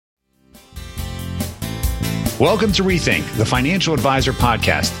Welcome to Rethink, the Financial Advisor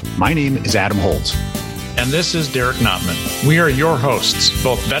Podcast. My name is Adam Holz. And this is Derek Notman. We are your hosts,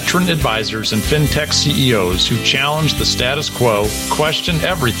 both veteran advisors and fintech CEOs who challenge the status quo, question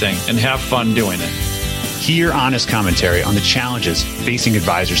everything, and have fun doing it. Hear honest commentary on the challenges facing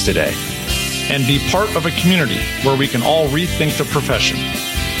advisors today. And be part of a community where we can all rethink the profession.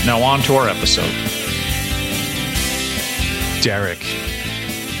 Now on to our episode. Derek,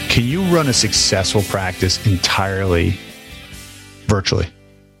 can you run a successful practice entirely virtually?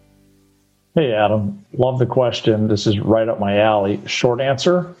 Hey, Adam. Love the question. This is right up my alley. Short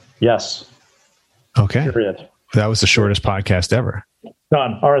answer, yes. Okay. Period. That was the shortest podcast ever.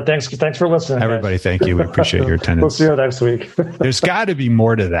 Done. All right. Thanks for listening. Everybody, guys. Thank you. We appreciate your attendance. We'll see you next week. There's got to be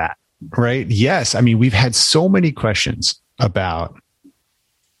more to that, right? Yes. I mean, we've had so many questions about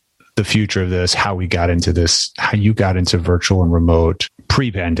the future of this, how we got into this, how you got into virtual and remote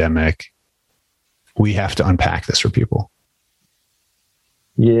pre-pandemic. We have to unpack this for people.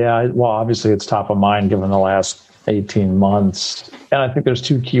 Yeah, well, obviously it's top of mind given the last 18 months. And I think there's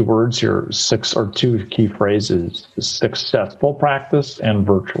two key words here, two key phrases, successful practice and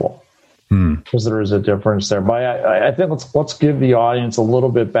virtual. Because there is a difference there. But I think let's give the audience a little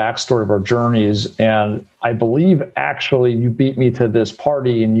bit backstory of our journeys. And I believe actually you beat me to this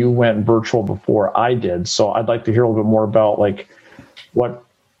party and you went virtual before I did. So I'd like to hear a little bit more about like what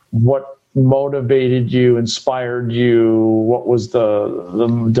motivated you, inspired you? What was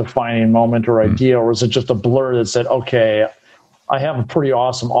the defining moment or idea? Or was it just a blur that said, okay, I have a pretty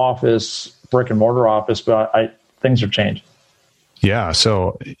awesome office, brick and mortar office, but things are changing? Yeah,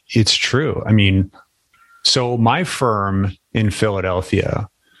 so it's true. I mean, so my firm in Philadelphia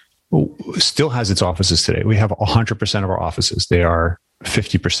still has its offices today. We have 100% of our offices. They are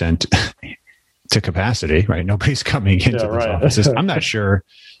 50% to capacity, right? Nobody's coming into those offices. I'm not sure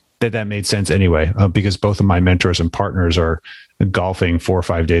that made sense anyway, because both of my mentors and partners are golfing 4 or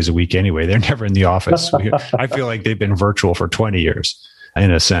 5 days a week anyway. They're never in the office. I feel like they've been virtual for 20 years in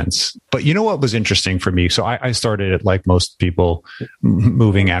a sense. But you know what was interesting for me? So I started it like most people,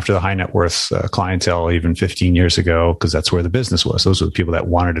 moving after the high net worth clientele even 15 years ago, because that's where the business was. Those were the people that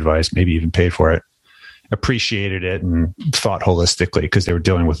wanted advice, maybe even paid for it, appreciated it, and thought holistically because they were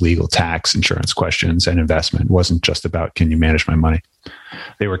dealing with legal, tax, insurance questions, and investment. It wasn't just about, can you manage my money?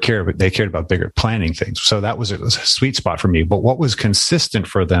 They cared about bigger planning things. So that was a sweet spot for me. But what was consistent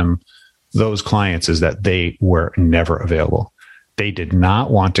for them, those clients, is that they were never available. They did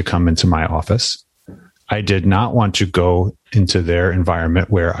not want to come into my office. I did not want to go into their environment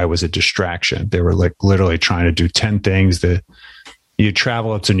where I was a distraction. They were like literally trying to do 10 things that you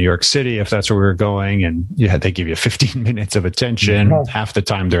travel up to New York City if that's where we were going, and they give you 15 minutes of attention. Mm-hmm. Half the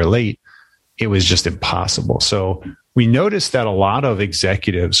time they're late. It was just impossible. So we noticed that a lot of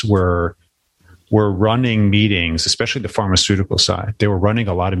executives were running meetings, especially the pharmaceutical side. They were running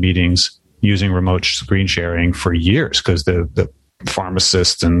a lot of meetings using remote screen sharing for years because the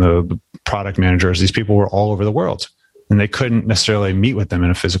pharmacists and the product managers, these people were all over the world, and they couldn't necessarily meet with them in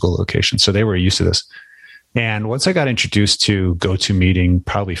a physical location. So they were used to this. And once I got introduced to GoToMeeting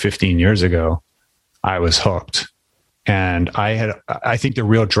probably 15 years ago, I was hooked. And I think the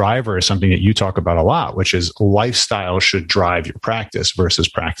real driver is something that you talk about a lot, which is lifestyle should drive your practice versus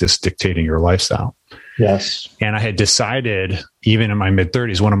practice dictating your lifestyle. Yes. And I had decided, even in my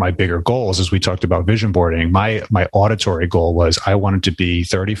mid-30s, one of my bigger goals, as we talked about vision boarding, my auditory goal was I wanted to be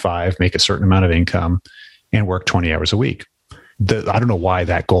 35, make a certain amount of income, and work 20 hours a week. I don't know why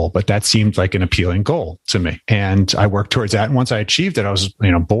that goal, but that seemed like an appealing goal to me. And I worked towards that. And once I achieved it, I was,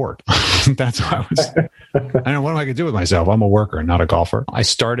 bored. That's why I was, I don't know, what am I going to do with myself? I'm a worker, not a golfer. I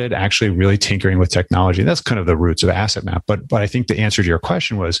started actually really tinkering with technology. That's kind of the roots of AssetMap. But I think the answer to your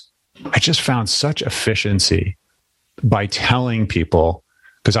question was, I just found such efficiency by telling people,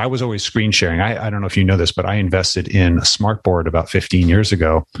 because I was always screen sharing. I don't know if you know this, but I invested in a smart board about 15 years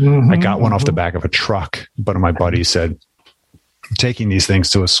ago. Mm-hmm, I got one off the back of a truck. One of my buddies said, taking these things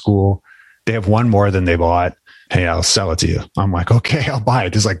to a school, they have one more than they bought. Hey, I'll sell it to you. I'm like, okay, I'll buy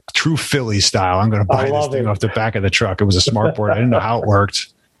it. It's like true Philly style. I'm going to buy this thing off the back of the truck. It was a smart board. I didn't know how it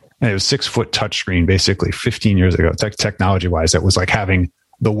worked. And it was 6-foot touchscreen, basically 15 years ago. Technology wise, that was like having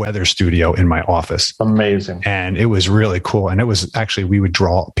the weather studio in my office. Amazing. And it was really cool. And it was actually, we would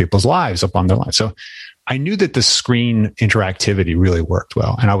draw people's lives up on their lives. So I knew that the screen interactivity really worked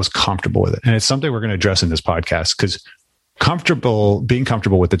well, and I was comfortable with it. And it's something we're going to address in this podcast, because being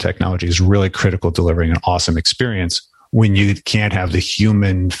comfortable with the technology is really critical, delivering an awesome experience when you can't have the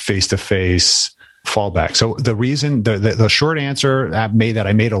human face-to-face fallback. So the reason, the short answer I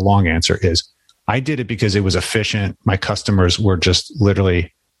made a long answer is I did it because it was efficient. My customers were just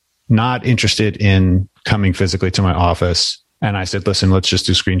literally not interested in coming physically to my office. And I said, listen, let's just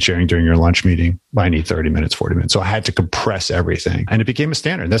do screen sharing during your lunch meeting. I need 30 minutes, 40 minutes. So I had to compress everything. And it became a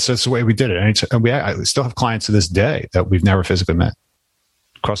standard. That's the way we did it. And I still have clients to this day that we've never physically met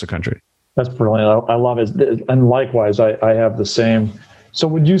across the country. That's brilliant. I love it. And likewise, I have the same. So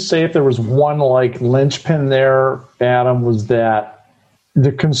would you say if there was one like linchpin there, Adam, was that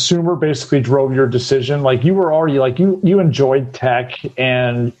the consumer basically drove your decision? Like you were already like, you enjoyed tech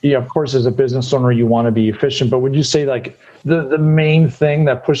and of course, as a business owner, you want to be efficient, but would you say like the main thing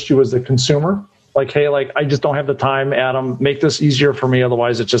that pushed you was the consumer? Like, hey, like I just don't have the time, Adam, make this easier for me.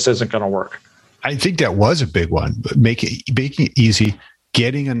 Otherwise it just isn't going to work. I think that was a big one, but making it easy,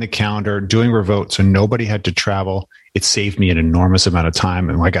 getting on the calendar, doing remote so nobody had to travel. It saved me an enormous amount of time.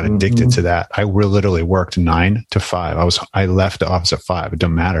 And I got addicted to that. I literally worked 9 to 5. I left the office at 5. It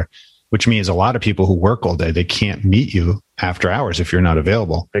doesn't matter, which means a lot of people who work all day, they can't meet you after hours if you're not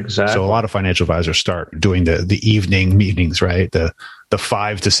available. Exactly. So a lot of financial advisors start doing the evening meetings, right? The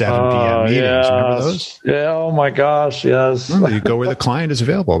 5 to 7 p.m. meetings. Yes. Remember those? Yeah. Oh my gosh. Yes. You go where the client is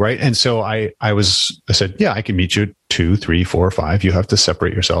available, right? And so I said, yeah, I can meet you 2, 3, 4, 5. You have to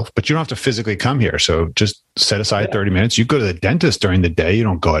separate yourself, but you don't have to physically come here. So just set aside 30 minutes. You go to the dentist during the day. You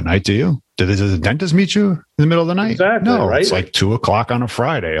don't go at night, do you? Does the dentist meet you in the middle of the night? Exactly. No, right? It's like 2:00 on a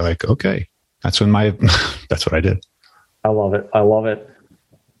Friday. Like, okay, that's when that's what I did. I love it.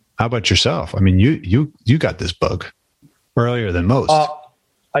 How about yourself? I mean, you got this bug earlier than most.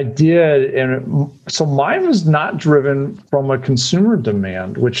 I did. And so mine was not driven from a consumer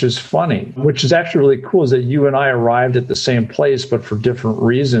demand, which is funny, which is actually really cool, is that you and I arrived at the same place, but for different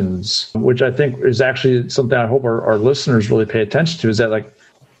reasons, which I think is actually something I hope our listeners really pay attention to, is that like,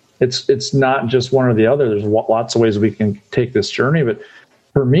 it's not just one or the other. There's lots of ways we can take this journey. But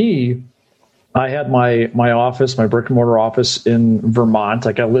for me, I had my office, my brick and mortar office in Vermont.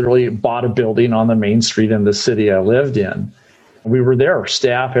 Like I literally bought a building on the main street in the city I lived in. We were there,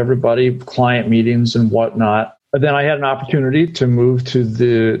 staff, everybody, client meetings and whatnot. But then I had an opportunity to move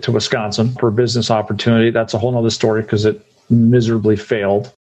to Wisconsin for a business opportunity. That's a whole nother story because it miserably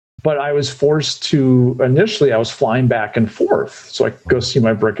failed. But I was forced to, initially I was flying back and forth so I could go see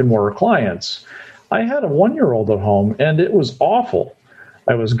my brick and mortar clients. I had a 1-year-old at home and it was awful.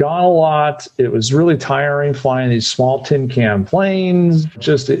 I was gone a lot. It was really tiring flying these small tin can planes.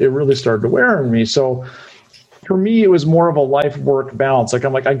 It really started to wear on me. So for me, it was more of a life-work balance. Like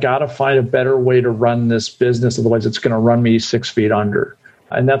I'm like, I got to find a better way to run this business. Otherwise, it's going to run me 6 feet under.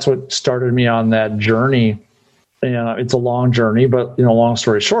 And that's what started me on that journey. And it's a long journey, but long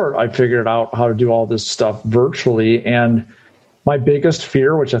story short, I figured out how to do all this stuff virtually. And my biggest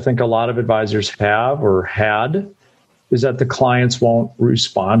fear, which I think a lot of advisors have or had, is that the clients won't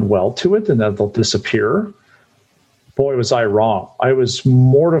respond well to it and that they'll disappear. Boy, was I wrong. I was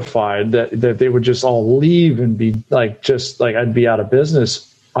mortified that they would just all leave and be like, just like I'd be out of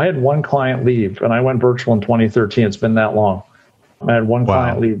business. I had one client leave and I went virtual in 2013. It's been that long. I had one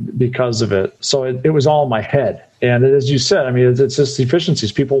client leave because of it. So it was all in my head. And as you said, I mean, it's just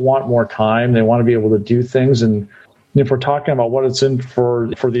efficiencies. People want more time. They want to be able to do things. And if we're talking about what it's in for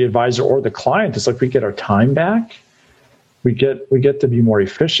the advisor or the client, it's like we get our time back. We get to be more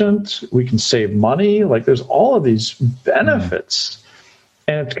efficient. We can save money. Like there's all of these benefits.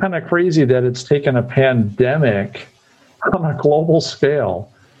 And it's kind of crazy that it's taken a pandemic on a global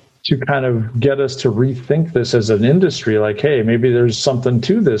scale to kind of get us to rethink this as an industry. Like, hey, maybe there's something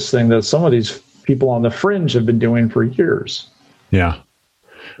to this thing that some of these people on the fringe have been doing for years. Yeah.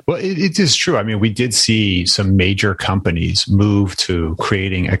 Well, it is true. I mean, we did see some major companies move to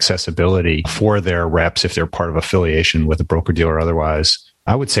creating accessibility for their reps if they're part of affiliation with a broker dealer or otherwise.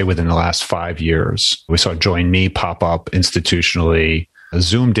 I would say within the last 5 years, we saw Join Me pop up institutionally.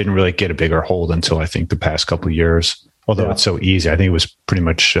 Zoom didn't really get a bigger hold until I think the past couple of years. Although it's so easy, I think it was pretty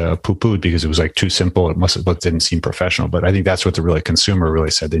much poo-pooed because it was like too simple. It didn't seem professional. But I think that's what the consumer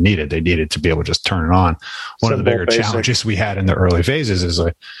really said they needed. They needed to be able to just turn it on. One of the bigger challenges we had in the early phases is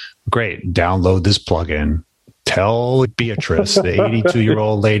like, great, download this plugin. Tell Beatrice, the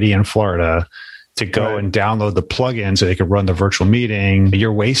 82-year-old lady in Florida, to go and download the plugin so they can run the virtual meeting.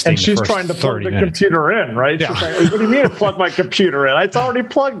 You're wasting. And she's trying to plug the computer in, right? Yeah. Like, what do you mean plug my computer in? It's already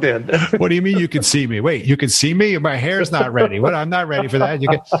plugged in. What do you mean you can see me? Wait, you can see me? My hair's not ready. What? I'm not ready for that.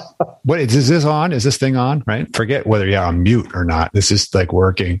 What is this on? Is this thing on? Right? Forget whether you're on mute or not. This is like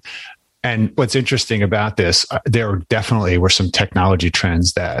working. And what's interesting about this, there definitely were some technology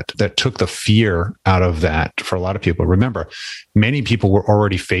trends that took the fear out of that for a lot of people. Remember, many people were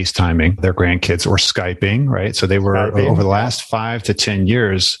already FaceTiming their grandkids or Skyping, right? So they were over the last 5 to 10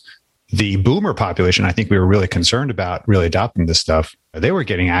 years, the boomer population, I think we were really concerned about really adopting this stuff. They were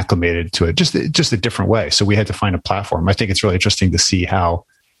getting acclimated to it just a different way. So we had to find a platform. I think it's really interesting to see how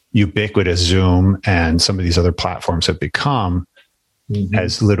ubiquitous Zoom and some of these other platforms have become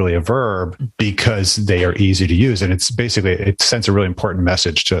as literally a verb because they are easy to use. And it's basically, it sends a really important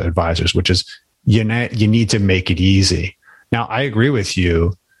message to advisors, which is you need to make it easy. Now, I agree with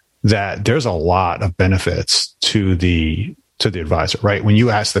you that there's a lot of benefits to the advisor, right? When you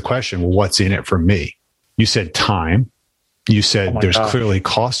ask the question, well, what's in it for me? You said time. You said there's clearly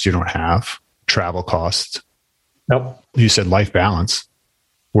costs you don't have, travel costs. Nope. You said life balance.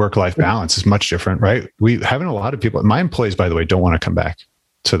 Work-life balance is much different, right? We having a lot of people, my employees, by the way, don't want to come back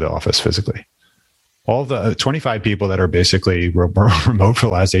to the office physically. All the 25 people that are basically remote for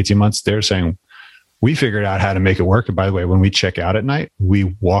the last 18 months, they're saying, we figured out how to make it work. And by the way, when we check out at night, we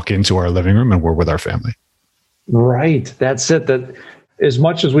walk into our living room and we're with our family. Right. That's it. That as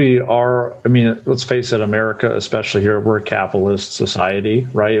much as we are, I mean, let's face it, America, especially here, we're a capitalist society,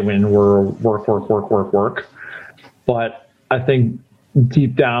 right? I mean, we're work. But I think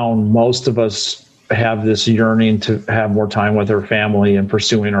deep down, most of us have this yearning to have more time with our family and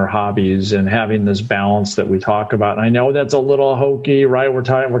pursuing our hobbies and having this balance that we talk about. And I know that's a little hokey, right? We're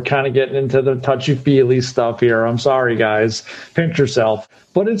kind of getting into the touchy-feely stuff here. I'm sorry, guys. Pinch yourself.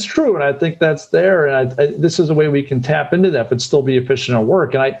 But it's true, and I think that's there. And this is a way we can tap into that, but still be efficient at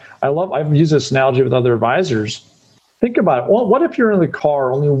work. And I've used this analogy with other advisors. Think about it. Well, what if you're in the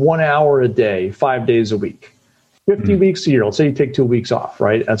car only 1 hour a day, 5 days a week? 50 weeks a year. Let's say you take 2 weeks off,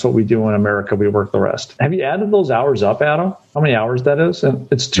 right? That's what we do in America. We work the rest. Have you added those hours up, Adam? How many hours that is? And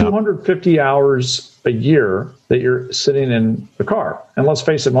it's 250 hours a year that you're sitting in the car. And let's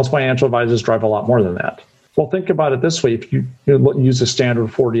face it, most financial advisors drive a lot more than that. Well, think about it this way. If you use a standard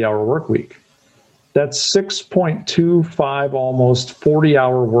 40-hour work week, that's 6.25, almost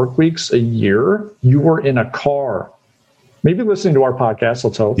 40-hour work weeks a year. You were in a car. Maybe listening to our podcast,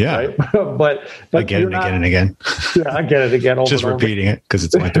 let's hope. Yeah. Right? but again and again. Yeah, I get it again. Just repeating it because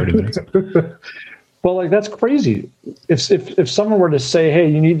it's only 30 minutes. Well, that's crazy. If someone were to say, hey,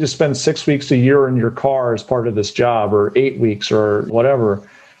 you need to spend 6 weeks a year in your car as part of this job, or 8 weeks or whatever,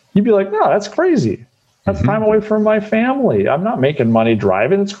 you'd be like, no, that's crazy. That's time away from my family. I'm not making money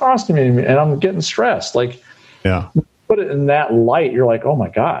driving. It's costing me, and I'm getting stressed. Put it in that light. You're like, oh my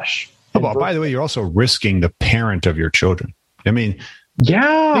gosh. Oh, by the way, you're also risking the parent of your children. I mean,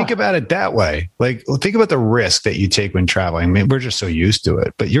 think about it that way. Think about the risk that you take when traveling. I mean, we're just so used to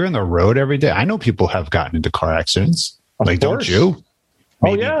it, but you're in the road every day. I know people have gotten into car accidents. Don't you?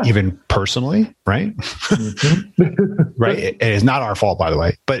 Maybe even personally, right? Right. It is not our fault, by the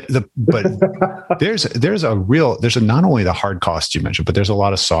way. But there's not only the hard costs you mentioned, but there's a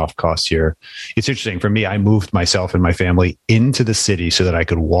lot of soft costs here. It's interesting for me. I moved myself and my family into the city so that I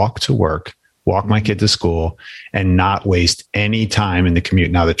could walk to work, walk my kid to school, and not waste any time in the commute.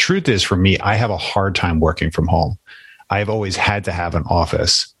 Now, the truth is, for me, I have a hard time working from home. I've always had to have an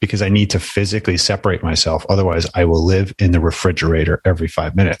office because I need to physically separate myself. Otherwise, I will live in the refrigerator every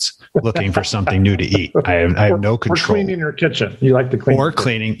 5 minutes looking for something new to eat. I have no control. Or cleaning your kitchen. You like to clean. Or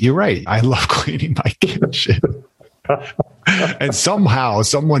cleaning. You're right. I love cleaning my kitchen. And somehow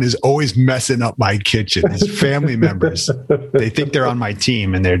someone is always messing up my kitchen. These family members, they think they're on my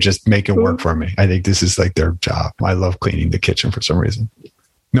team and they're just making work for me. I think this is like their job. I love cleaning the kitchen for some reason.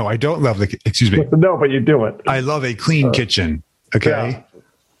 No, I don't love excuse me. No, but you do it. I love a clean kitchen. Okay. Yeah.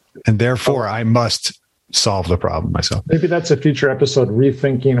 And therefore I must solve the problem myself. Maybe that's a future episode,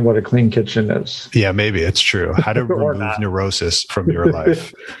 rethinking what a clean kitchen is. Yeah, maybe it's true. How to remove neurosis from your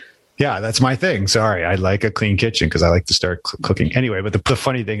life. Yeah, that's my thing. Sorry. I like a clean kitchen because I like to start cooking anyway. But the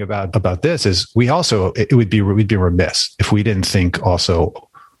funny thing about this is we'd be remiss if we didn't think also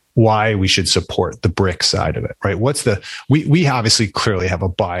why we should support the brick side of it, right? We obviously clearly have a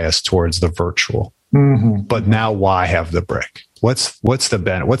bias towards the virtual, but now why have the brick? What's the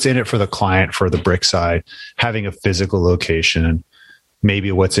benefit? What's in it for the client for the brick side, having a physical location? Maybe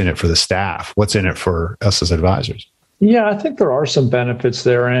what's in it for the staff? What's in it for us as advisors? Yeah, I think there are some benefits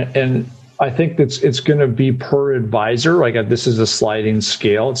there. And I think it's going to be per advisor. This is a sliding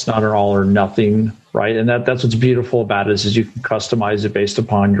scale. It's not an all or nothing, right? And that's what's beautiful about it is you can customize it based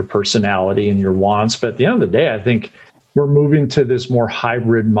upon your personality and your wants. But at the end of the day, I think we're moving to this more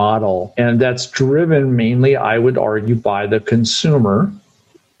hybrid model. And that's driven mainly, I would argue, by the consumer,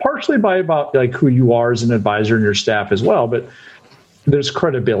 partially by about who you are as an advisor and your staff as well. But there's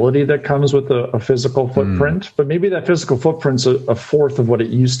credibility that comes with a physical footprint, but maybe that physical footprint's a fourth of what it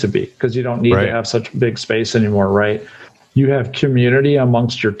used to be because you don't need to have such big space anymore, right? You have community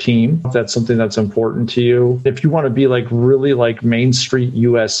amongst your team. If that's something that's important to you. If you want to be like really like Main Street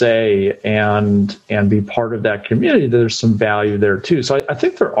USA and be part of that community, there's some value there too. So I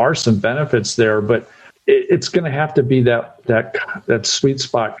think there are some benefits there, but it's going to have to be that sweet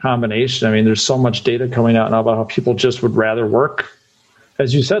spot combination. I mean, there's so much data coming out now about how people just would rather work.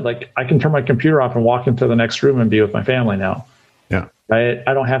 As you said, like I can turn my computer off and walk into the next room and be with my family now. Yeah.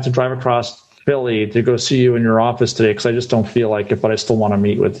 I don't have to drive across Philly to go see you in your office today because I just don't feel like it, but I still want to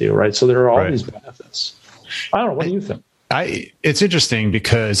meet with you, right? So there are all these benefits. I don't know. What do you think? It's interesting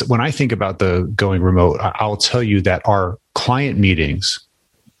because when I think about the going remote, I'll tell you that our client meetings,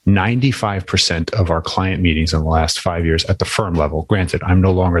 95% of our client meetings in the last 5 years at the firm level, granted, I'm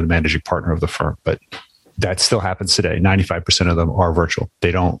no longer the managing partner of the firm, but that still happens today. 95% of them are virtual.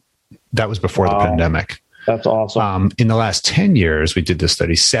 That was before the pandemic. That's awesome. In the last 10 years, we did this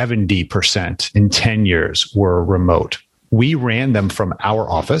study, 70% in 10 years were remote. We ran them from our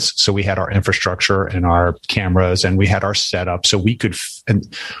office. So we had our infrastructure and our cameras and we had our setup. So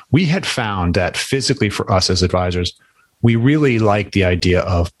and we had found that physically for us as advisors, we really liked the idea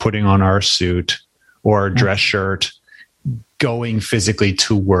of putting on our suit or dress shirt, going physically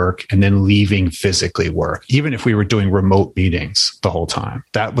to work and then leaving physically work, even if we were doing remote meetings the whole time.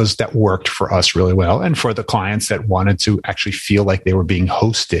 That worked for us really well. And for the clients that wanted to actually feel like they were being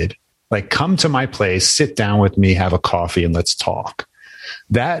hosted, like come to my place, sit down with me, have a coffee and let's talk.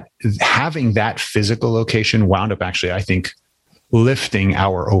 That having that physical location wound up actually, I think, lifting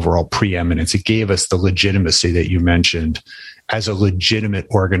our overall preeminence. It gave us the legitimacy that you mentioned as a legitimate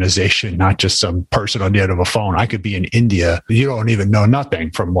organization, not just some person on the end of a phone. I could be in India. You don't even know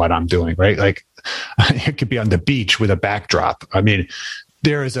nothing from what I'm doing, right? Like it could be on the beach with a backdrop. I mean,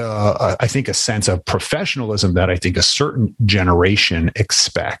 there is I think a sense of professionalism that I think a certain generation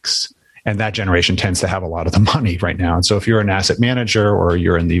expects. And that generation tends to have a lot of the money right now. And so if you're an asset manager or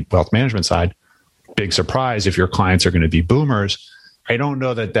you're in the wealth management side, big surprise if your clients are going to be boomers. I don't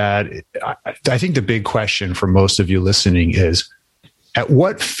know I think the big question for most of you listening is, at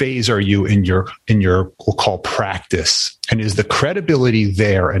what phase are you in your we'll call practice? And is the credibility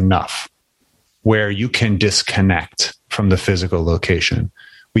there enough where you can disconnect from the physical location?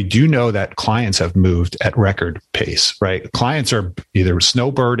 We do know that clients have moved at record pace, right? Clients are either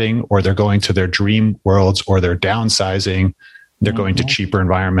snowbirding or they're going to their dream worlds or they're downsizing. They're going to cheaper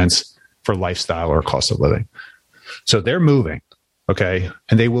environments for lifestyle or cost of living. So they're moving. Okay.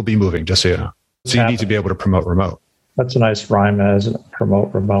 And they will be moving, just so you know. So you need to be able to promote remote. That's a nice rhyme, isn't it?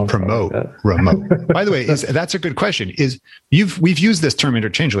 Promote remote. Promote remote. By the way, that's a good question. We've used this term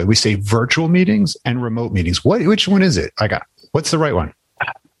interchangeably. We say virtual meetings and remote meetings. Which one is it? What's the right one?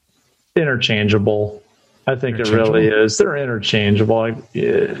 Interchangeable. I think it really is. They're interchangeable.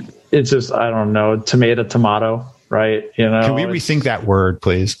 It's just, I don't know, tomato, right? You know, can we rethink that word,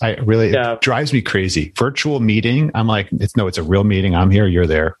 please? It drives me crazy. Virtual meeting. I'm like, it's a real meeting. I'm here. You're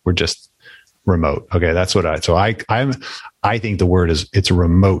there. We're just remote. Okay. That's what I think the word is, it's a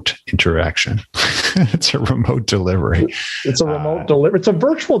remote interaction. It's a remote delivery. It's a remote delivery. It's a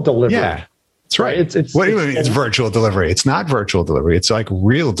virtual delivery. Yeah. That's right. What do you mean it's virtual delivery? It's not virtual delivery. It's like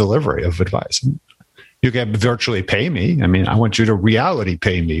real delivery of advice. You can virtually pay me. I mean, I want you to reality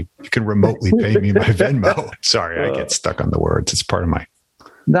pay me. You can remotely pay me by Venmo. Sorry, I get stuck on the words. It's part of my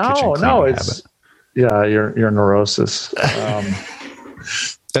habit. Yeah, your neurosis.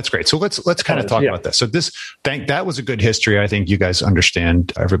 That's great. So let's kind of talk about this. So that was a good history. I think you guys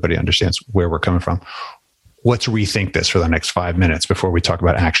understand. Everybody understands where we're coming from. Let's rethink this for the next 5 minutes before we talk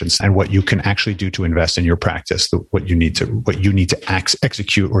about actions and what you can actually do to invest in your practice, what you need to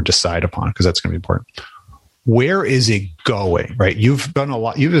execute or decide upon, because that's going to be important. Where is it going, right? You've done a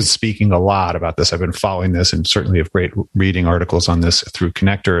lot. You've been speaking a lot about this. I've been following this and certainly have great reading articles on this through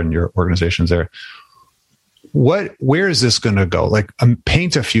Connector and your organizations there. Where is this going to go? Like,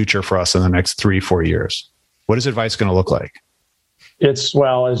 paint a future for us in the next 3-4 years. What is advice going to look like? It's,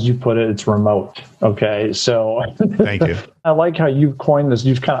 well, as you put it, it's remote. Okay. So thank you. I like how you've coined this.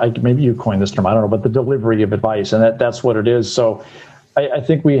 Maybe you coined this term. I don't know, but the delivery of advice, and that's what it is. So I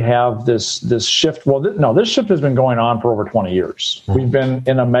think we have this shift. Well, this shift has been going on for over 20 years. Mm-hmm. We've been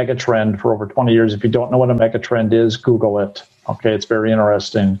in a mega trend for over 20 years. If you don't know what a mega trend is, Google it. Okay. It's very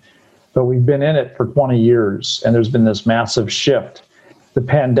interesting. But we've been in it for 20 years, and there's been this massive shift. The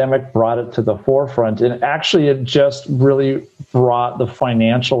pandemic brought it to the forefront, and actually it just really brought the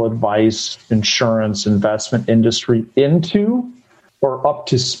financial advice, insurance, investment industry into or up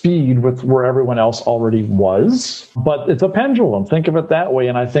to speed with where everyone else already was. But it's a pendulum. Think of it that way.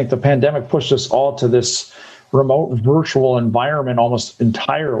 And I think the pandemic pushed us all to this remote virtual environment almost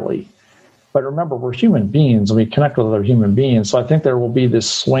entirely. But remember, we're human beings and we connect with other human beings. So I think there will be this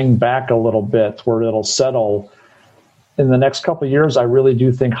swing back a little bit where it'll settle. In the next couple of years, I really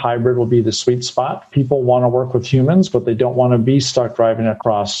do think hybrid will be the sweet spot. People want to work with humans, but they don't want to be stuck driving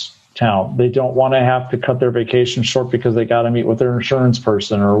across town. They don't want to have to cut their vacation short because they got to meet with their insurance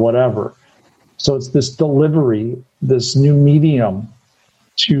person or whatever. So it's this delivery, this new medium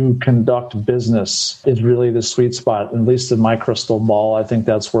to conduct business is really the sweet spot. At least in my crystal ball, I think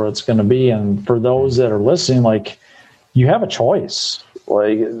that's where it's going to be. And for those that are listening, like, you have a choice.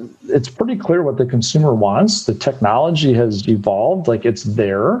 Like, it's pretty clear what the consumer wants. The technology has evolved. Like, it's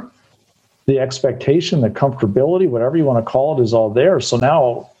there. The expectation, the comfortability, whatever you want to call it, is all there. So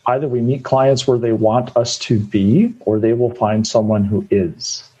now either we meet clients where they want us to be, or they will find someone who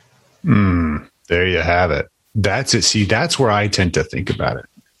is. There you have it. That's it. See, that's where I tend to think about it.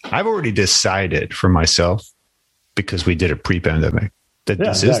 I've already decided for myself, because we did it pre-pandemic, that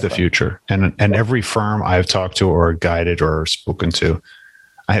this is the future. And every firm I've talked to or guided or spoken to,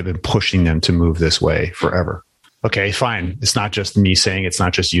 I have been pushing them to move this way forever. Okay, fine. It's not just me saying it. It's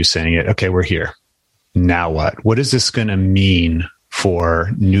not just you saying it. Okay, we're here. Now what? What is this going to mean for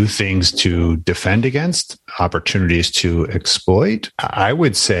new things to defend against, opportunities to exploit? I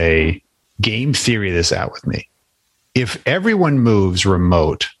would say game theory this out with me. If everyone moves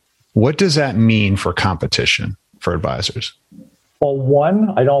remote, what does that mean for competition for advisors? Well,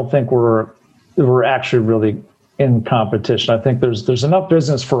 one, I don't think we're actually really in competition. I think there's enough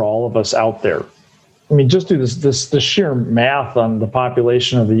business for all of us out there. I mean, just do the sheer math on the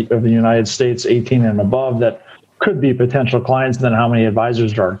population of the United States, 18 and above, that could be potential clients, and then how many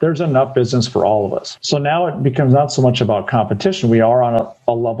advisors there are. There's enough business for all of us. So now it becomes not so much about competition. We are on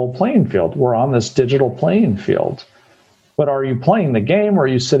a level playing field. We're on this digital playing field. But are you playing the game, or are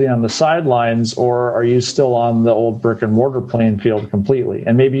you sitting on the sidelines, or are you still on the old brick and mortar playing field completely?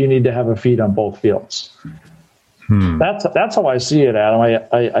 And maybe you need to have a feet on both fields. That's how I see it, Adam.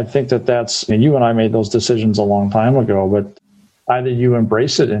 I think that's, you and I made those decisions a long time ago, but either you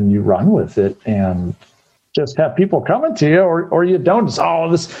embrace it and you run with it and just have people coming to you, or you don't.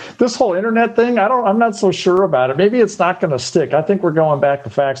 It's, this whole internet thing, I'm not so sure about it. Maybe it's not going to stick. I think we're going back to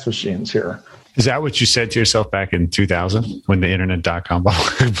fax machines here. Is that what you said to yourself back in 2000 when the internet.com bubble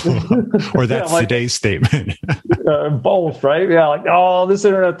blew up? Or that's today's statement? Both, right? Yeah, like, this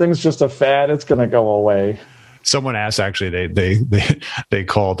internet thing's just a fad. It's going to go away. Someone asked, actually, they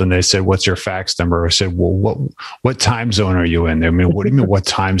called and they said, "What's your fax number?" I said, "Well, what time zone are you in?" I mean, what do you mean, what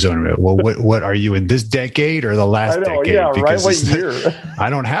time zone? Well, what are you in, this decade or the last decade? Yeah, because right. What year?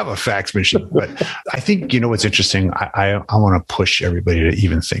 I don't have a fax machine, but I think, what's interesting. I want to push everybody to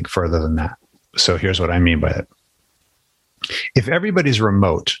even think further than that. So here's what I mean by it. If everybody's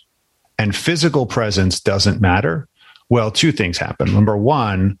remote and physical presence doesn't matter, well, two things happen. Number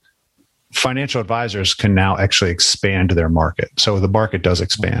one, financial advisors can now actually expand their market. So the market does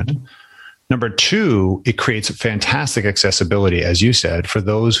expand. Number two, it creates fantastic accessibility, as you said, for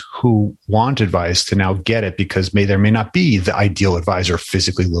those who want advice to now get it, because there may not be the ideal advisor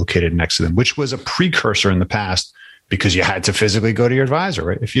physically located next to them, which was a precursor in the past, because you had to physically go to your advisor,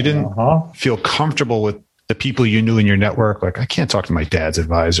 right? If you didn't feel comfortable with the people you knew in your network, like, I can't talk to my dad's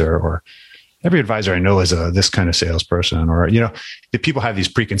advisor, or every advisor I know is this kind of salesperson, or, the people have these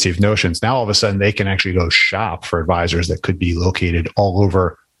preconceived notions. Now, all of a sudden, they can actually go shop for advisors that could be located all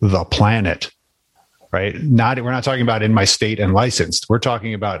over the planet, right? We're not talking about in my state and licensed. We're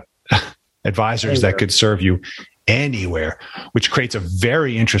talking about advisors that could serve you anywhere, which creates a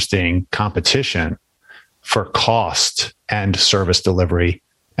very interesting competition for cost and service delivery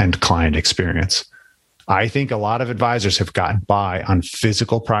and client experience. I think a lot of advisors have gotten by on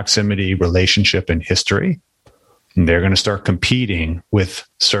physical proximity, relationship, and history. And they're going to start competing with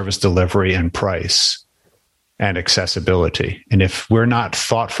service delivery and price and accessibility. And if we're not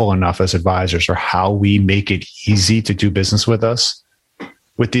thoughtful enough as advisors, or how we make it easy to do business with us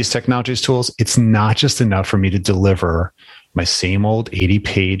with these technologies tools, it's not just enough for me to deliver my same old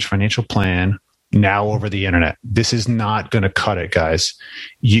 80-page financial plan now over the internet. This is not going to cut it, guys.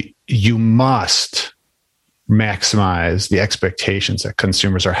 You must maximize the expectations that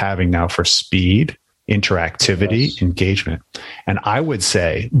consumers are having now for speed, interactivity, engagement. And I would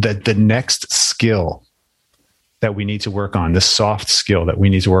say that the next skill that we need to work on, the soft skill that we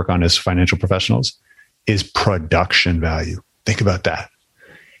need to work on as financial professionals, is production value. Think about that.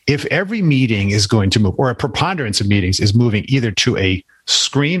 If every meeting is going to move, or a preponderance of meetings is moving either to a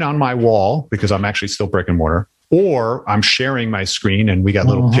screen on my wall, because I'm actually still brick and mortar, or I'm sharing my screen and we got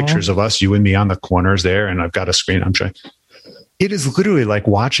little pictures of us, you and me on the corners there, and I've got a screen I'm showing. It is literally like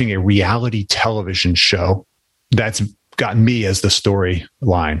watching a reality television show that's got me as the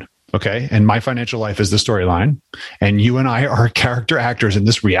storyline. Okay. And my financial life is the storyline. And you and I are character actors in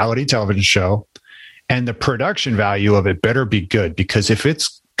this reality television show. And the production value of it better be good, because if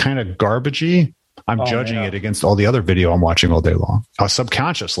it's kind of garbagey, I'm judging it against all the other video I'm watching all day long, a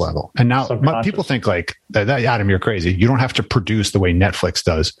subconscious level. And now people think like, Adam, you're crazy. You don't have to produce the way Netflix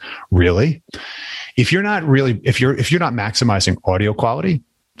does. Really? If you're not maximizing audio quality,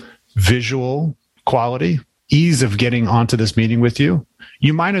 visual quality, ease of getting onto this meeting with you,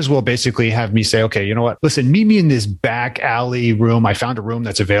 you might as well basically have me say, okay, you know what? Listen, meet me in this back alley room. I found a room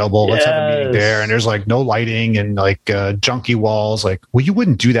that's available. Let's have a meeting there. And there's like no lighting and like junky walls. Like, well, you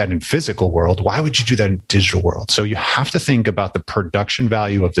wouldn't do that in physical world. Why would you do that in digital world? So you have to think about the production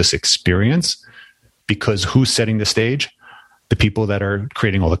value of this experience, because who's setting the stage? The people that are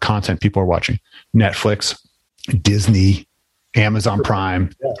creating all the content people are watching. Netflix, Disney, Amazon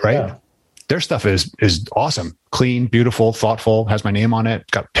Prime, right? Yeah. Their stuff is awesome, clean, beautiful, thoughtful, has my name on it,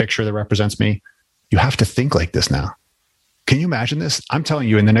 got a picture that represents me. You have to think like this now. Can you imagine this? I'm telling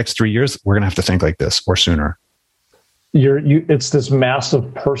you, in the next 3 years, we're going to have to think like this or sooner. It's this massive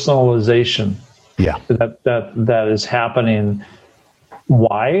personalization. Yeah. That is happening.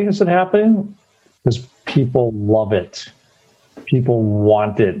 Why is it happening? Because people love it. People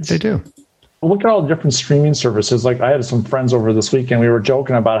want it. They do. Look at all the different streaming services. Like, I had some friends over this weekend. We were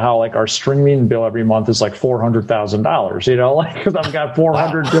joking about how like our streaming bill every month is like $400,000. You know, like, because I've got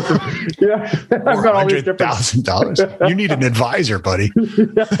 400 different. Yeah, I've got all these different $400,000. You need an advisor, buddy.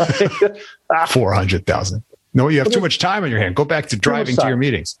 $400,000. No, you have too much time on your hand. Go back to driving to your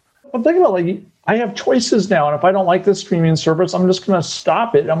meetings. I'm thinking about, like, I have choices now, and if I don't like this streaming service, I'm just going to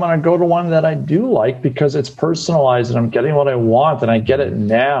stop it. I'm going to go to one that I do like because it's personalized and I'm getting what I want and I get it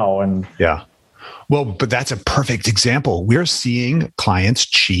now. And yeah. Well, but that's a perfect example. We're seeing clients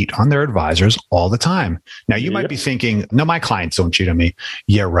cheat on their advisors all the time. Now, you might be thinking, no, my clients don't cheat on me.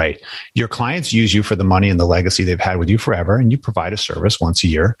 Yeah, right. Your clients use you for the money and the legacy they've had with you forever, and you provide a service once a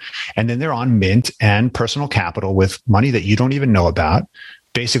year. And then they're on Mint and Personal Capital with money that you don't even know about,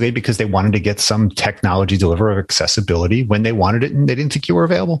 basically because they wanted to get some technology delivery of accessibility when they wanted it and they didn't think you were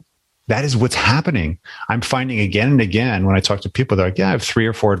available. That is what's happening. I'm finding again and again when I talk to people, they're like, yeah, I have 3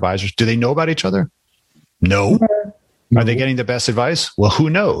 or 4 advisors. Do they know about each other? No. Are they getting the best advice? Well,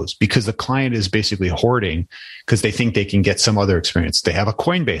 who knows? Because the client is basically hoarding because they think they can get some other experience. They have a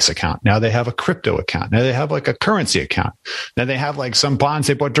Coinbase account. Now they have a crypto account. Now they have like a currency account. Now they have like some bonds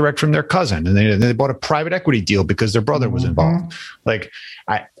they bought direct from their cousin. And they bought a private equity deal because their brother was involved. Like,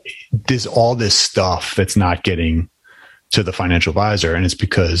 there's all this stuff that's not getting to the financial advisor. And it's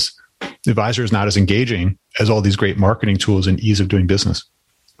because the advisor is not as engaging as all these great marketing tools and ease of doing business.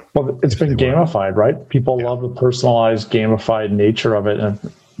 Well, it's been gamified, right? People love the personalized, gamified nature of it, and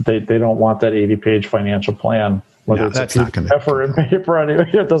they don't want that 80-page financial plan. Whether it's not going to effort and paper,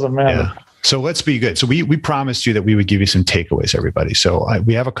 anyway, it doesn't matter. Yeah. So let's be good. So we promised you that we would give you some takeaways, everybody. So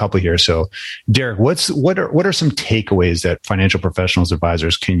we have a couple here. So Derek, what are some takeaways that financial professionals,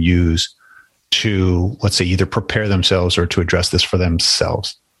 advisors can use to, let's say, either prepare themselves or to address this for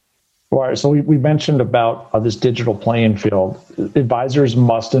themselves? Right. So we mentioned about this digital playing field. Advisors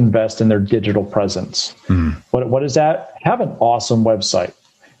must invest in their digital presence. What is that? Have an awesome website.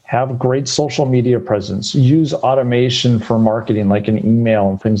 Have great social media presence. Use automation for marketing, like an email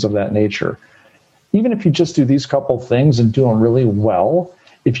and things of that nature. Even if you just do these couple things and do them really well,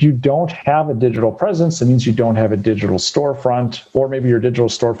 if you don't have a digital presence, it means you don't have a digital storefront, or maybe your digital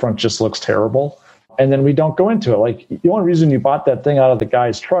storefront just looks terrible. And then we don't go into it. Like, the only reason you bought that thing out of the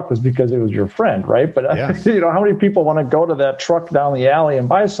guy's truck was because it was your friend, right? But how many people want to go to that truck down the alley and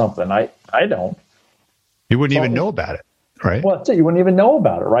buy something? I don't. You wouldn't even know about it, right? Well, that's it. You wouldn't even know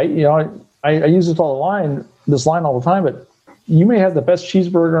about it, right? You know, I use this all the time, but you may have the best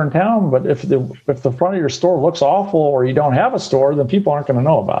cheeseburger in town, but if the front of your store looks awful or you don't have a store, then people aren't going to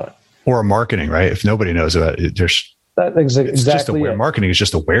know about it. Or marketing, right? If nobody knows about it, it's just marketing is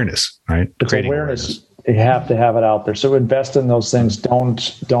just awareness, right? It's awareness. You have to have it out there. So invest in those things.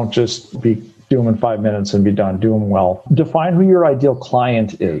 Don't just do them in 5 minutes and be done. Do them well. Define who your ideal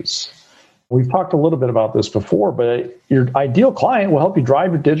client is. We've talked a little bit about this before, but your ideal client will help you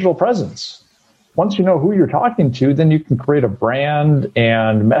drive your digital presence. Once you know who you're talking to, then you can create a brand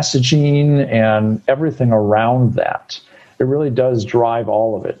and messaging and everything around that. It really does drive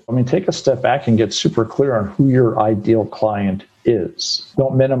all of it. I mean, take a step back and get super clear on who your ideal client is.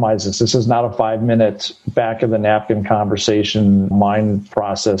 Don't minimize this. This is not a 5-minute back of the napkin conversation, mind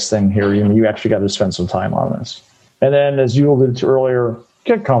process thing here. You actually got to spend some time on this. And then, as you alluded to earlier,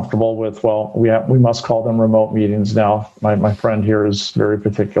 get comfortable with, we must call them remote meetings now. My friend here is very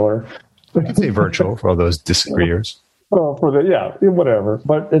particular. I'd say virtual for all those disagreeers. Well, whatever.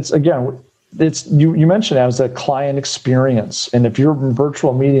 But it's, again, it's you mentioned it as a client experience. And if you're in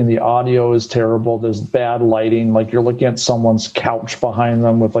virtual meeting, the audio is terrible. There's bad lighting. Like you're looking at someone's couch behind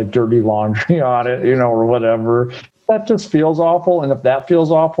them with like dirty laundry on it, or whatever. That just feels awful. And if that feels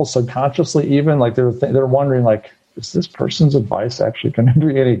awful subconsciously, even like they're wondering, like, is this person's advice actually going to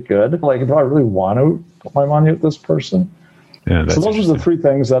be any good? Like, do I really want to put my money with this person? Yeah, so those are the three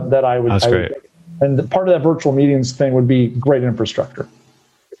things that I would. That's great. And part of that virtual meetings thing would be great infrastructure,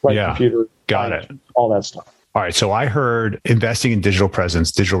 right? Computer, got it, all that stuff. All right. So I heard investing in digital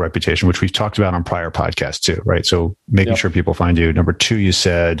presence, digital reputation, which we've talked about on prior podcasts too, right? So making sure people find you. Number two, you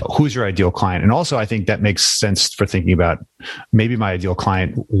said, who's your ideal client? And also, I think that makes sense for thinking about maybe my ideal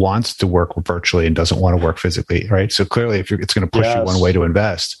client wants to work virtually and doesn't want to work physically, right? So clearly, if it's going to push you one way to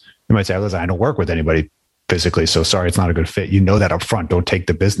invest, you might say, listen, I don't work with anybody physically, so sorry, it's not a good fit. You know that up front. Don't take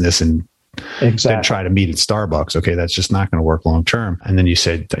the business and then try to meet at Starbucks. Okay, that's just not going to work long term. And then you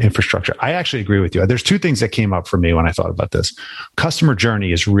said the infrastructure. I actually agree with you. There's two things that came up for me when I thought about this. Customer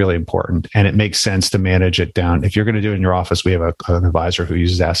journey is really important, and it makes sense to manage it down. If you're going to do it in your office, we have an advisor who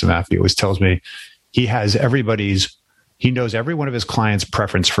uses AskMath. He always tells me he knows every one of his clients'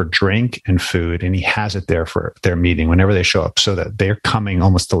 preference for drink and food, and he has it there for their meeting whenever they show up, so that they're coming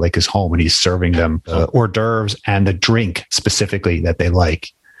almost to like his home, and he's serving them hors d'oeuvres and the drink specifically that they like,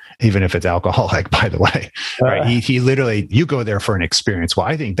 even if it's alcoholic, by the way. Right? He literally, you go there for an experience. Well,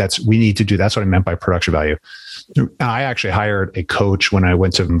 I think we need to do, that's what I meant by production value. I actually hired a coach when I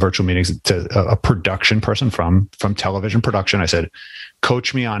went to virtual meetings, to a production person from television production. I said,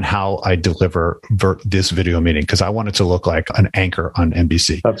 coach me on how I deliver this video meeting, because I want it to look like an anchor on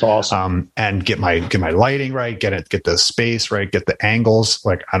NBC. That's awesome. And get my lighting right, get the space right, get the angles.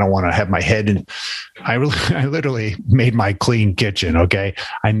 Like, I don't want to have my head in. I literally made my clean kitchen. Okay,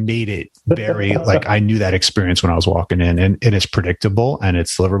 I made it very like I knew that experience when I was walking in, and it's predictable and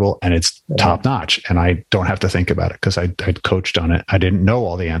it's deliverable and it's top notch, and I don't have to think about it because I'd coached on it. I didn't know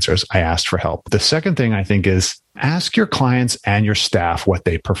all the answers. I asked for help. The second thing I think is, ask your clients and your staff what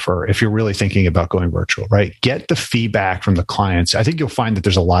they prefer if you're really thinking about going virtual, right? Get the feedback from the clients. I think you'll find that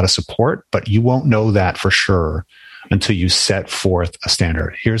there's a lot of support, but you won't know that for sure until you set forth a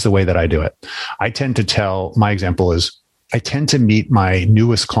standard. Here's the way that I do it. My example is, I tend to meet my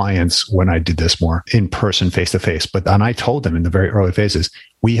newest clients when I did this more in person, face to face. But then I told them in the very early phases,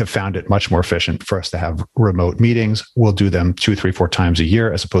 we have found it much more efficient for us to have remote meetings. We'll do them 2, 3, 4 times a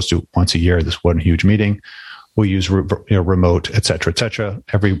year as opposed to once a year, this one huge meeting. We'll use remote, et cetera, et cetera.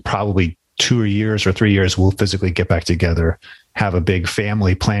 Every probably 2 years or 3 years, we'll physically get back together, have a big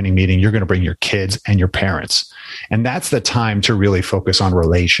family planning meeting. You're going to bring your kids and your parents. And that's the time to really focus on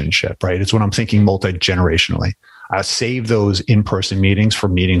relationship, right? It's when I'm thinking multi-generationally. I save those in-person meetings for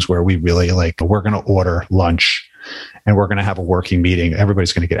meetings where we really we're going to order lunch and we're going to have a working meeting.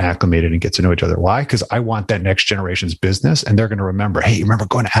 Everybody's going to get acclimated and get to know each other. Why? Because I want that next generation's business, and they're going to remember, hey, remember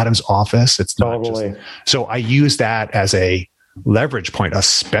going to Adam's office? It's not just. So I use that as a leverage point. A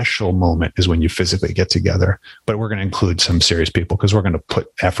special moment is when you physically get together, but we're going to include some serious people because we're going to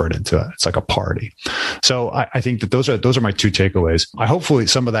put effort into it. It's like a party. So I think that those are my two takeaways. Hopefully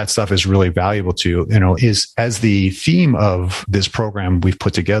some of that stuff is really valuable to you. Is as the theme of this program we've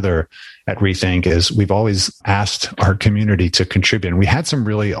put together at Rethink is we've always asked our community to contribute. And we had some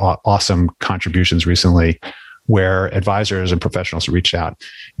really awesome contributions recently where advisors and professionals reached out.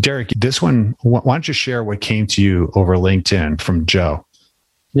 Derek, this one, why don't you share what came to you over LinkedIn from Joe?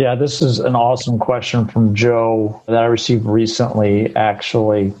 Yeah, this is an awesome question from Joe that I received recently,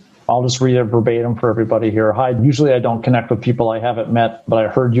 actually. I'll just read it verbatim for everybody here. Hi, usually I don't connect with people I haven't met, but I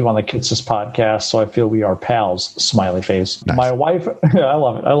heard you on the Kitsis podcast, so I feel we are pals, smiley face. Nice. My wife, I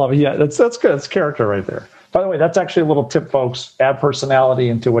love it. Yeah, that's good. It's character right there. By the way, that's actually a little tip, folks. Add personality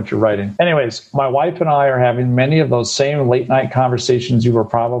into what you're writing. Anyways, my wife and I are having many of those same late night conversations you were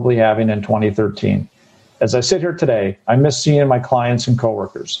probably having in 2013. As I sit here today, I miss seeing my clients and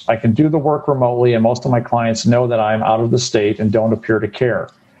coworkers. I can do the work remotely, and most of my clients know that I'm out of the state and don't appear to care.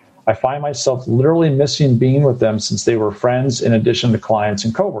 I find myself literally missing being with them since they were friends in addition to clients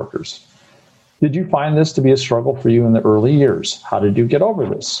and coworkers. Did you find this to be a struggle for you in the early years? How did you get over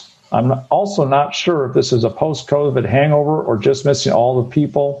this? I'm also not sure if this is a post-COVID hangover or just missing all the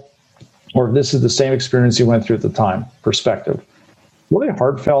people, or if this is the same experience you went through at the time. Perspective. Really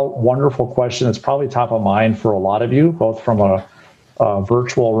heartfelt, wonderful question. It's probably top of mind for a lot of you, both from a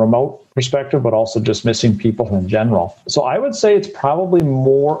virtual remote perspective, but also just missing people in general. So I would say it's probably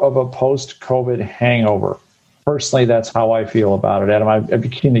more of a post-COVID hangover. Personally, that's how I feel about it. Adam, I'd be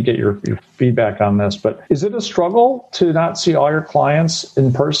keen to get your feedback on this. But is it a struggle to not see all your clients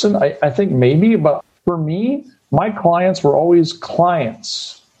in person? I think maybe, but for me, my clients were always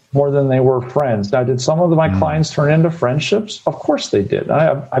clients more than they were friends. Now, did some of my clients turn into friendships? Of course they did.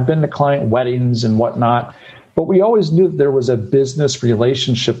 I've been to client weddings and whatnot, but we always knew that there was a business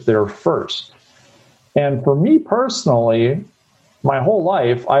relationship there first. And for me personally, my whole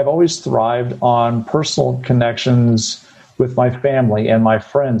life, I've always thrived on personal connections with my family and my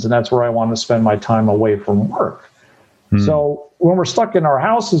friends, and that's where I want to spend my time away from work. So when we're stuck in our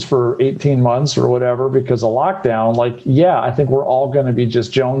houses for 18 months or whatever because of lockdown, I think we're all going to be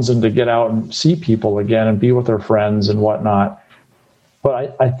just jonesing to get out and see people again and be with our friends and whatnot.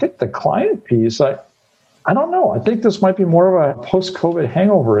 But I think the client piece, I don't know. I think this might be more of a post-COVID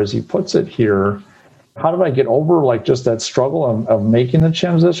hangover, as he puts it here. How did I get over just that struggle of making the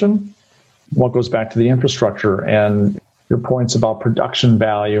transition? Well, it goes back to the infrastructure and your points about production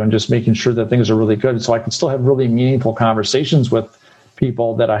value and just making sure that things are really good. So I can still have really meaningful conversations with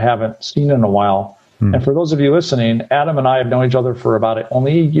people that I haven't seen in a while. And for those of you listening, Adam and I have known each other for about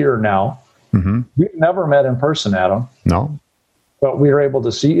only a year now. We've never met in person, Adam. No. But we are able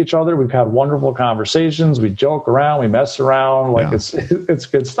to see each other. We've had wonderful conversations. We joke around. We mess around. It's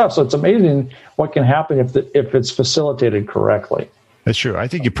good stuff. So it's amazing what can happen if it's facilitated correctly. That's true. I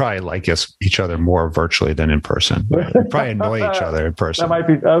think you probably like each other more virtually than in person. You probably annoy each other in person. That might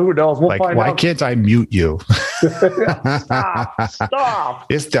be, who knows? We'll find why out. Can't I mute you? Stop.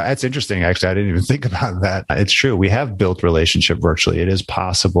 That's interesting. Actually, I didn't even think about that. It's true. We have built relationship virtually. It is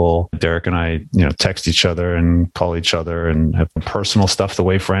possible. Derek and I, text each other and call each other and have personal stuff the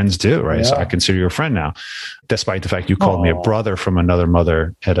way friends do, right? Yeah. So I consider you a friend now, despite the fact you called me a brother from another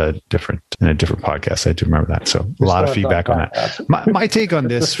mother in a different podcast. I do remember that. So a lot of feedback on that. My take on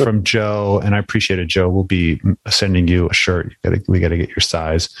this from Joe, and I appreciate it, Joe, we'll be sending you a shirt. We got to get your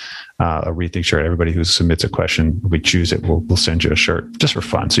size, a Rethink shirt. Everybody who submits a question, we choose it. We'll send you a shirt just for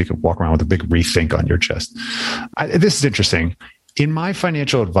fun. So you can walk around with a big Rethink on your chest. This is interesting. In my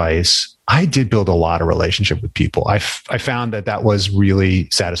financial advice, I did build a lot of relationship with people. I found that was really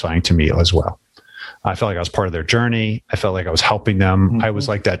satisfying to me as well. I felt like I was part of their journey. I felt like I was helping them. I was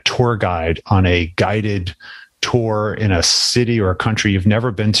like that tour guide on a guided tour in a city or a country you've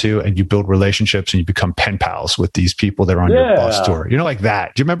never been to, and you build relationships and you become pen pals with these people that are on your bus tour. Like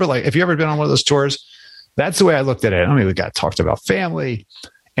that. Do you remember, if you ever been on one of those tours? That's the way I looked at it. We got talked about family,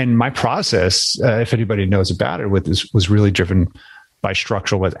 and my process, if anybody knows about it, was really driven by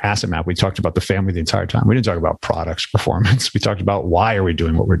structural with Asset Map. We talked about the family the entire time. We didn't talk about products, performance. We talked about why are we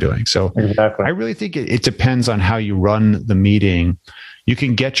doing what we're doing. So exactly. I really think it depends on how you run the meeting. You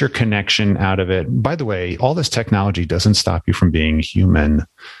can get your connection out of it. By the way, all this technology doesn't stop you from being human.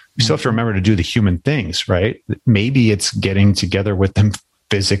 You still have to remember to do the human things, right? Maybe it's getting together with them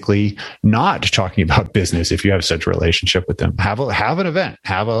physically, not talking about business. If you have such a relationship with them, have an event,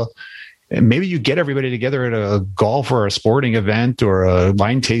 maybe you get everybody together at a golf or a sporting event or a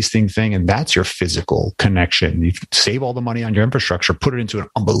wine tasting thing, and that's your physical connection. You save all the money on your infrastructure, put it into an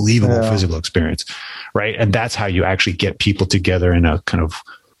unbelievable physical experience, right? And that's how you actually get people together in a kind of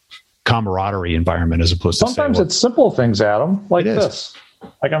camaraderie environment, as opposed to sometimes it's simple things, Adam, like this.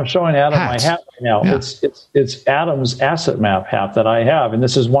 Like I'm showing Adam my hat right now. Yeah. It's Adam's Asset Map hat that I have, and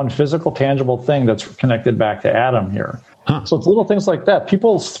this is one physical, tangible thing that's connected back to Adam here. Huh. So it's little things like that.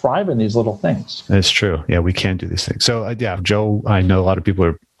 People thrive in these little things. That's true. Yeah, we can do these things. So Joe, I know a lot of people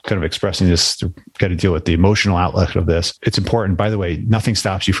are kind of expressing this. They've got to deal with the emotional outlet of this. It's important. By the way, nothing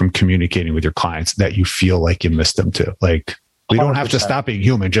stops you from communicating with your clients that you feel like you missed them too. We don't have to stop being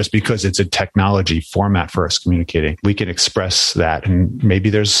human just because it's a technology format for us communicating. We can express that, and maybe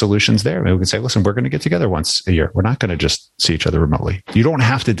there's solutions there. Maybe we can say, listen, we're going to get together once a year. We're not going to just see each other remotely. You don't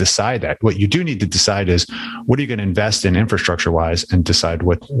have to decide that. What you do need to decide is, what are you going to invest in infrastructure wise, and decide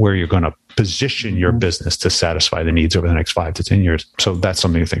where you're going to position your business to satisfy the needs over the next 5 to 10 years. So that's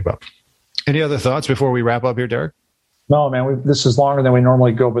something to think about. Any other thoughts before we wrap up here, Derek? No, man, this is longer than we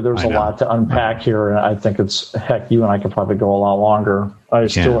normally go, but there's a lot to unpack here. And I think you and I could probably go a lot longer. I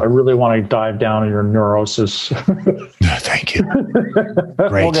really want to dive down in your neurosis. Thank you.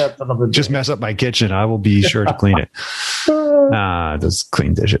 Great. Just mess up my kitchen. I will be sure to clean it. Those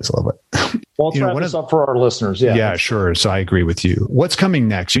clean dishes, love it. Well, let's wrap this up for our listeners. Yeah, sure. So I agree with you. What's coming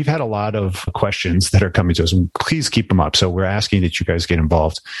next? We've had a lot of questions that are coming to us, and please keep them up. So we're asking that you guys get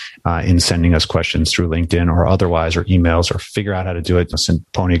involved in sending us questions through LinkedIn or otherwise, or emails, or figure out how to do it. Send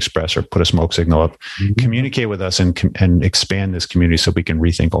Pony Express or put a smoke signal up. Mm-hmm. Communicate with us and expand this community so we can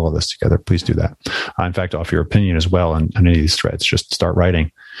rethink all of this together. Please do that. In fact, offer your opinion as well on any of these threads. Just start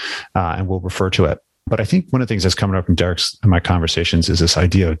writing and we'll refer to it. But I think one of the things that's coming up in Derek's and my conversations is this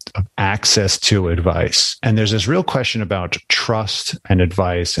idea of access to advice. And there's this real question about trust and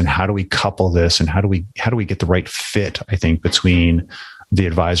advice, and how do we couple this, and how do we get the right fit, I think, between the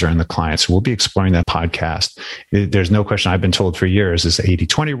advisor and the client. So we'll be exploring that podcast. There's no question, I've been told for years, is the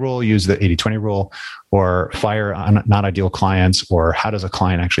 80-20 rule, use the 80-20 rule, or fire not ideal clients, or how does a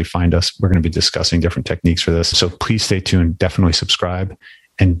client actually find us? We're going to be discussing different techniques for this. So please stay tuned. Definitely subscribe.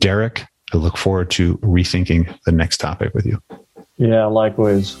 And Derek, I look forward to rethinking the next topic with you. Yeah,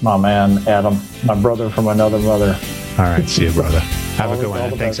 likewise, my man, Adam, my brother from another mother. All right. See you, brother. Have a good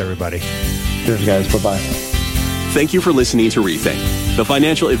one. Thanks, everybody. Cheers, guys. Bye-bye. Thank you for listening to Rethink, the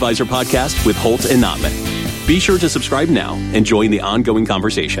Financial Advisor Podcast with Holt and Notman. Be sure to subscribe now and join the ongoing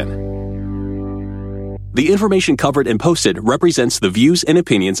conversation. The information covered and posted represents the views and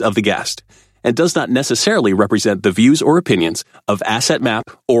opinions of the guest and does not necessarily represent the views or opinions of AssetMap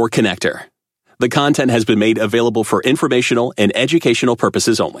or Connector. The content has been made available for informational and educational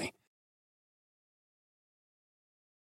purposes only